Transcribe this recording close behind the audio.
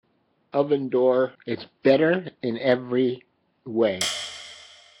oven door. It's better in every way.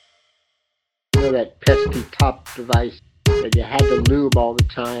 You know that pesky top device that you had to lube all the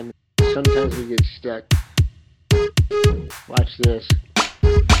time? Sometimes we get stuck. Watch this.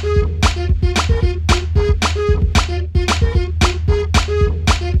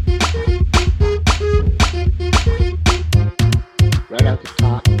 Right out the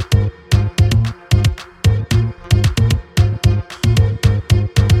top.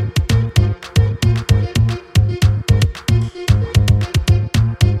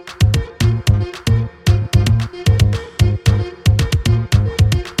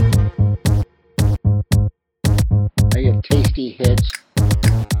 I get tasty hits.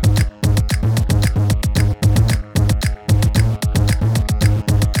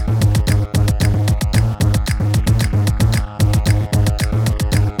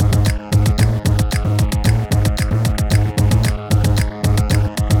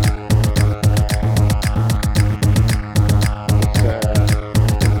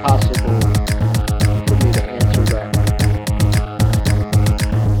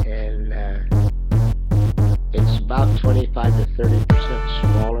 About 25 to 30%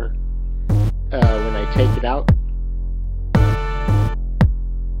 smaller when I take it out.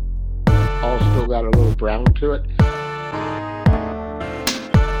 All still got a little brown to it.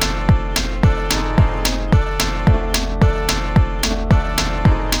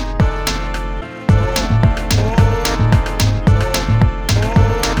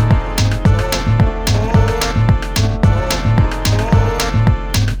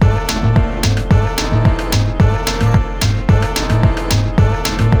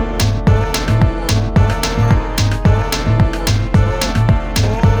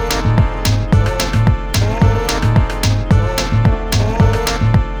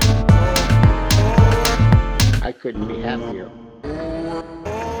 I couldn't be happier.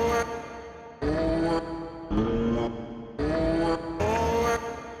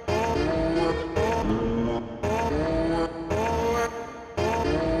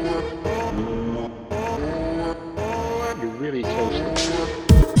 You really taste it.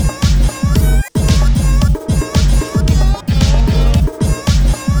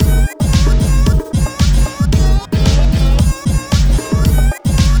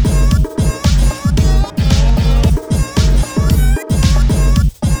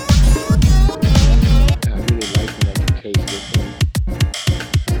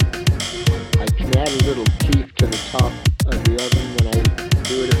 Add a little teeth to the top of the oven when I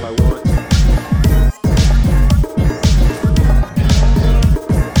do it if I want.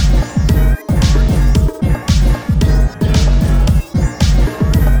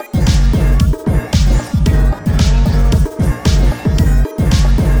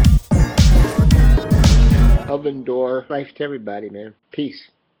 Oven door. Life to everybody, man. Peace.